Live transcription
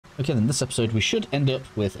Okay, then this episode we should end up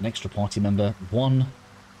with an extra party member. One,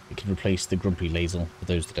 it can replace the grumpy Lazel for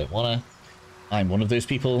those that don't wanna. I'm one of those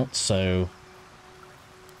people, so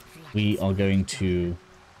we are going to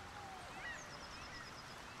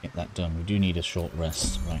get that done. We do need a short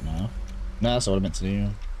rest right now. No, that's what I meant to do.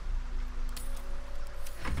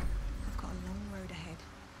 I've got a long road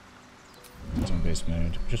ahead. Zone-based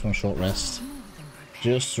mode. Just one short rest.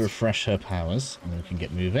 Just to refresh her powers, and then we can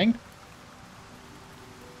get moving.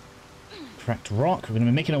 Cracked rock. We're going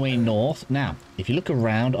to be making our way north. Now, if you look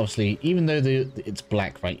around, obviously, even though it's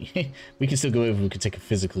black, right, we can still go over, we can take a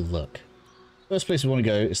physical look. First place we want to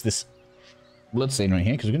go is this bloodstain right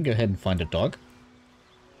here, because we're going to go ahead and find a dog.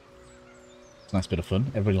 It's a nice bit of fun.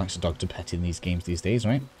 Everybody likes a dog to pet in these games these days,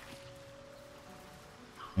 right?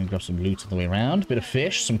 And grab some loot on the way around. Bit of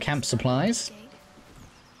fish, some camp supplies.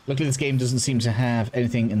 Luckily, this game doesn't seem to have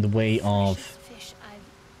anything in the way of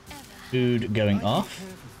food going off.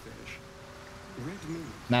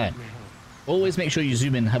 Now then, always make sure you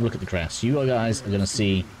zoom in and have a look at the grass. You guys are going to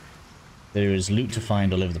see there is loot to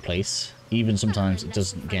find all over the place. Even sometimes it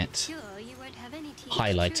doesn't get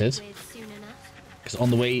highlighted. Because on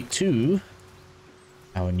the way to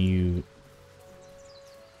our new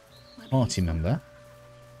party member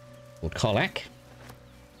called Karlach,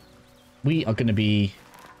 we are going to be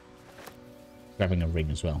grabbing a ring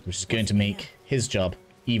as well, which is going to make his job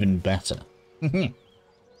even better.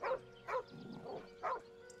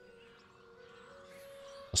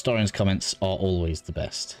 Astorian's comments are always the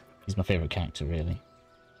best. He's my favourite character, really.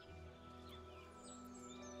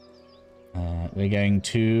 We're going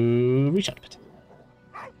to reach out a bit.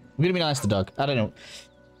 We're going to be nice to the dog. I don't know.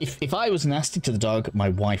 If I was nasty to the dog, my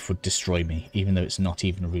wife would destroy me, even though it's not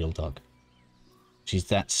even a real dog. She's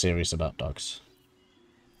that serious about dogs.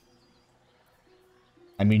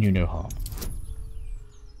 I mean you no harm.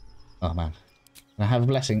 Oh, man. Can I have a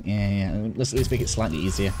blessing? Yeah. Let's make it slightly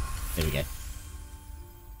easier. There we go.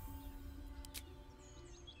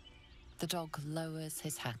 The dog lowers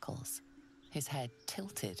his hackles, his head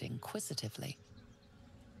tilted inquisitively.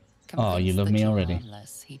 Oh, you love me already.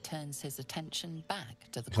 Harmless, he turns his attention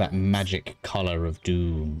back to the that magic collar of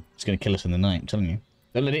doom. It's going to kill us in the night, I'm telling you.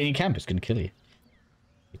 Don't let it in your camp, it's going to kill you.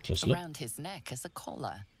 Around his neck is a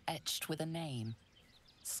collar, etched with a name.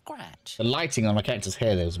 Scratch. The lighting on my character's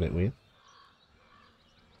hair there is a bit weird.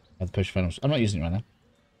 I have the push finals. I'm not using it right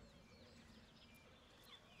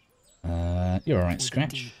now. You're alright,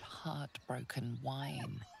 Scratch. Deep, heartbroken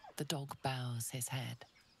whine, the dog bows his head.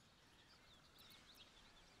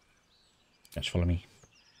 Scratch, follow me.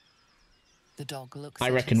 The dog looks.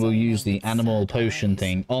 I reckon we'll use the animal potion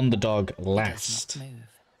thing on the dog last.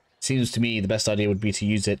 Seems to me the best idea would be to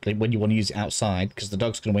use it when you want to use it outside, because the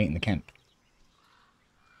dog's going to wait in the camp.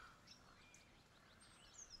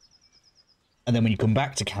 And then when you come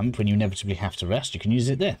back to camp, when you inevitably have to rest, you can use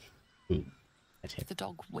it there. Ooh, the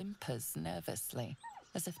dog whimpers nervously,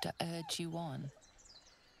 as if to urge you on.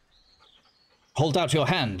 Hold out your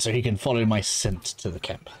hand so he can follow my scent to the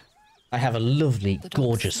camp. I have a lovely,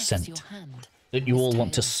 gorgeous scent. Don't you all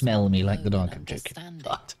want to smell me like the dog? I'm joking.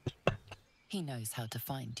 But he knows how to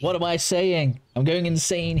find you. What am I saying? I'm going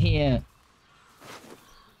insane here.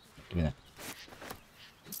 Give me that.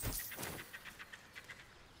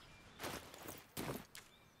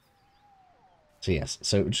 So yes,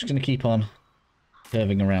 so we're just going to keep on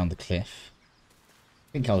curving around the cliff.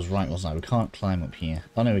 I think I was right, wasn't I? We can't climb up here.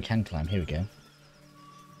 Oh no, we can climb. Here we go.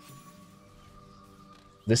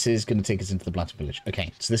 This is going to take us into the Blatted Village.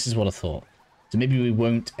 Okay, so this is what I thought. So maybe we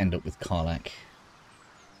won't end up with Karlach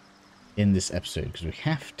in this episode, because we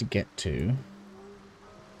have to get to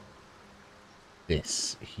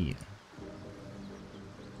this here.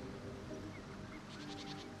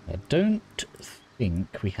 I don't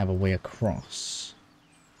think we have a way across,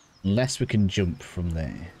 unless we can jump from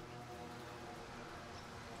there,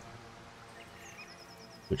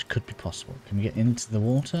 which could be possible. Can we get into the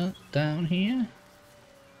water down here?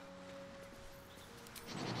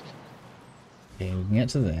 Okay, we can get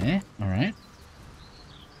to there. Alright.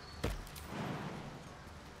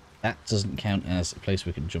 That doesn't count as a place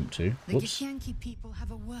we can jump to. Whoops.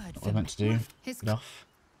 What I meant to do. Get off.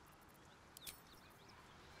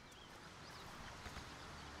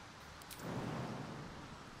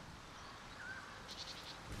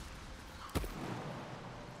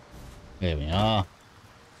 There we are.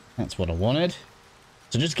 That's what I wanted.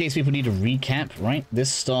 So just in case people need a recap, right?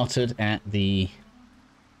 This started at the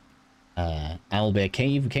Owlbear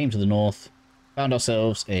Cave. We came to the north, found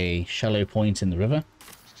ourselves a shallow point in the river.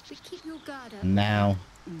 And now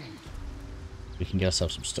we can get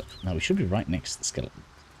ourselves some stuff. Now we should be right next to the skeleton.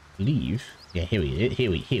 I believe. Yeah, here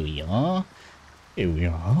we are. Here we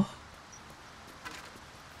are.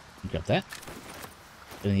 Grab that.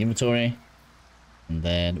 In the inventory. And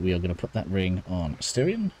then we are going to put that ring on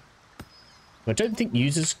Styrian. I don't think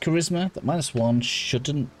uses charisma. That -1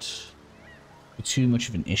 shouldn't be too much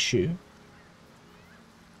of an issue.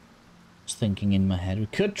 Just thinking in my head. We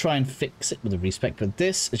could try and fix it with a respec, but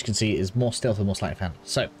this, as you can see, is more stealth and more sleight of hand.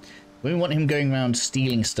 So, we want him going around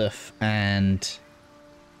stealing stuff and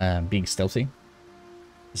being stealthy.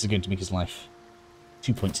 This is going to make his life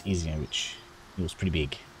 2 points easier, which was pretty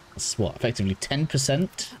big. That's what, effectively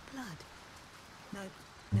 10%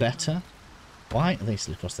 better? Why are they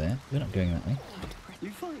still across there? We're not going that way.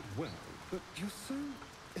 You fight well, but you're so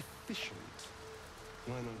efficient.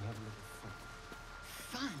 Why not have a little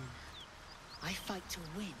fun? Fun? I fight to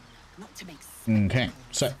win, not to make Okay,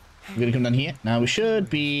 so we're going to come down here. Now we should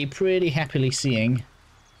be pretty happily seeing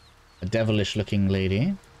a devilish looking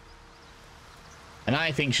lady. And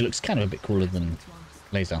I think she looks kind of a bit cooler than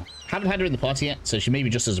Lae'zel. Haven't had her in the party yet, so she may be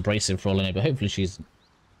just as abrasive for all I know, but hopefully she's...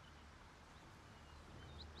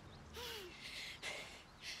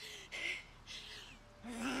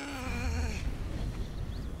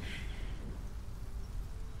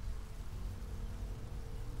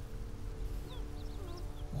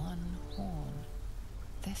 one horn.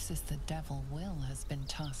 This is the devil Will has been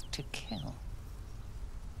tasked to kill.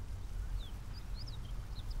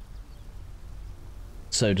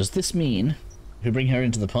 So does this mean if we bring her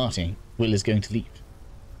into the party, Will is going to leave?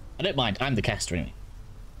 I don't mind, I'm the caster anyway.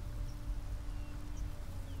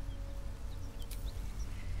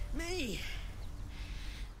 Me?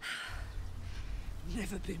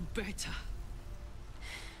 Never been better.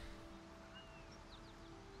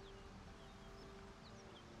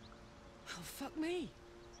 Oh, fuck me.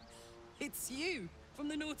 It's you, from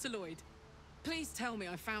the Nautiloid. Please tell me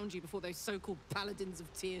I found you before those so-called Paladins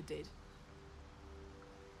of Tyr did.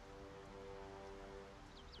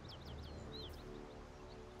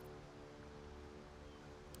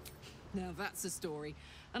 Now that's a story,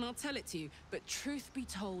 and I'll tell it to you, but truth be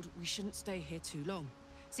told, we shouldn't stay here too long.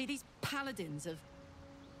 See, these paladins of...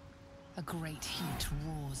 A great heat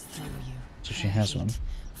roars through you. So she has one.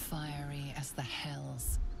 Fiery as the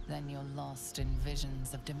hells. Then you're lost in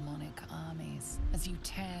visions of demonic armies as you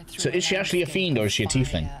tear through. So is she actually a fiend or is she a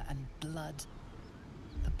tiefling? And blood.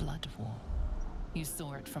 The blood war. You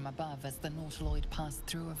saw it from above as the Nautiloid passed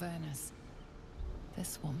through Avernus.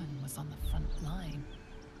 This woman was on the front line.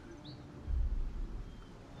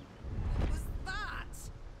 What was that?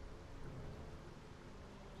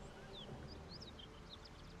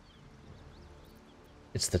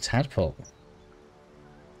 It's the tadpole.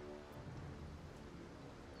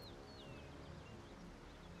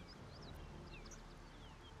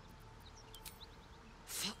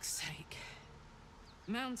 Fuck's sake.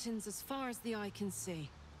 Mountains as far as the eye can see.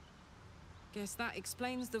 Guess that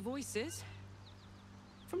explains the voices.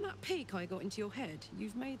 From that peek I got into your head,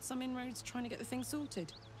 you've made some inroads trying to get the thing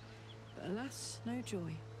sorted. But alas, no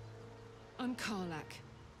joy. I'm Karlach.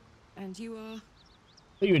 And you are?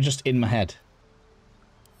 You were just in my head.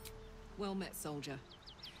 Well met, soldier.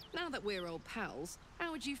 Now that we're old pals,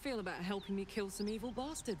 how would you feel about helping me kill some evil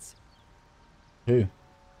bastards? Who?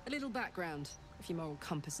 A little background, if your moral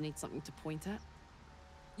compass needs something to point at.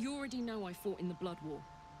 You already know I fought in the Blood War.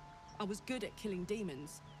 I was good at killing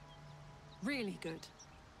demons. Really good.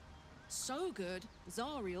 So good,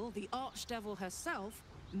 Zariel, the archdevil herself,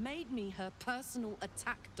 made me her personal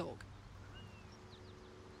attack dog.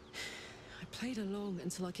 I played along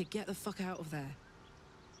until I could get the fuck out of there.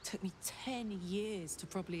 Took me 10 years to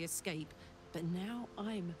properly escape, but now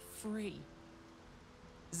I'm free.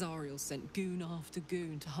 Zariel sent goon after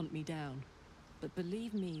goon to hunt me down. But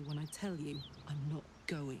believe me when I tell you, I'm not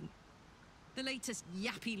going. The latest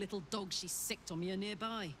yappy little dogs she sicked on me are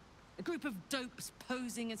nearby. A group of dopes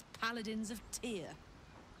posing as paladins of Tyr.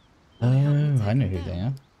 Oh, I know who they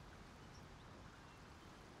are.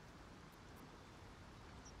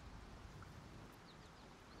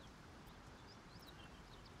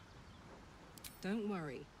 Don't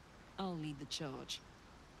worry, I'll lead the charge.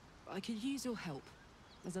 But I could use your help.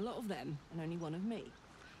 There's a lot of them, and only one of me.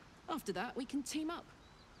 After that, we can team up.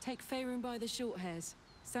 Take Faerun by the short hairs.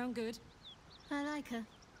 Sound good? I like her.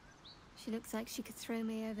 She looks like she could throw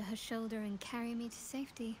me over her shoulder and carry me to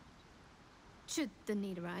safety. Should the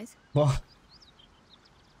need arise. What?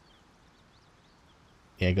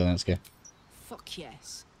 Yeah, go on, let's go. Fuck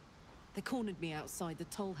yes. They cornered me outside the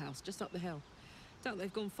toll house just up the hill. Doubt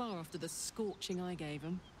they've gone far after the scorching I gave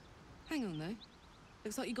them. Hang on though.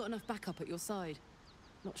 Looks like you got enough backup at your side.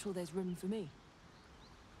 Not sure there's room for me.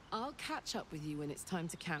 I'll catch up with you when it's time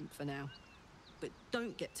to camp for now. But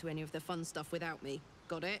don't get to any of the fun stuff without me.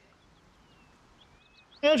 Got it?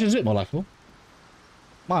 Yeah, she's a bit more likeable.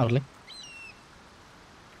 Mildly.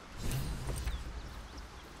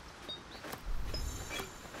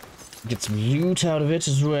 Get some loot out of it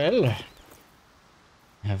as well.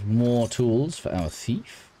 Have more tools for our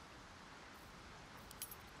thief.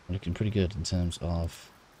 Looking pretty good in terms of...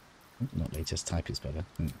 Not latest, type is better.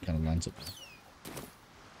 It kind of lines up.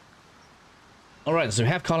 Alright, so we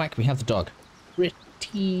have Karlach, we have the dog.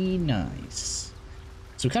 Pretty nice.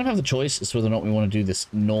 So we kind of have the choice as to whether or not we want to do this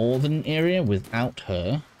northern area without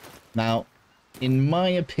her. Now, in my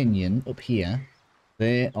opinion, up here,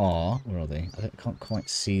 there are... Where are they? I can't quite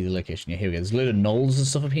see the location. Yeah, here we go. There's a load of gnolls and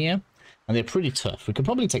stuff up here. And they're pretty tough. We could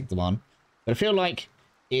probably take them on. But I feel like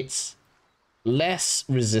it's less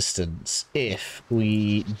resistance if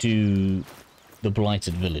we do the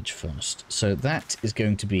Blighted Village first. So that is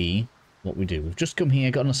going to be what we do. We've just come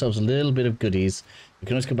here, gotten ourselves a little bit of goodies. We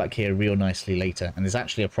can always come back here real nicely later. And there's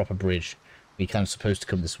actually a proper bridge. We're kind of supposed to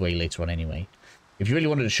come this way later on anyway. If you really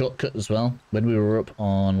wanted a shortcut as well, when we were up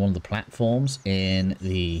on one of the platforms in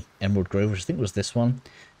the Emerald Grove, which I think was this one,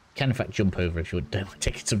 you can in fact jump over if you would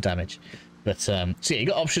taking some damage. But, so yeah, you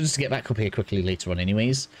got options to get back up here quickly later on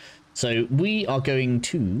anyways. So we are going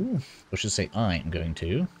to, or should I say I am going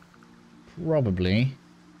to, probably,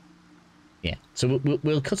 yeah. So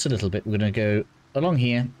we'll cut a little bit. We're going to go along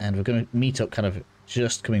here and we're going to meet up kind of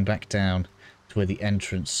just coming back down to where the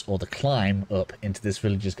entrance or the climb up into this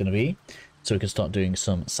village is going to be. So we can start doing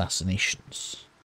some assassinations.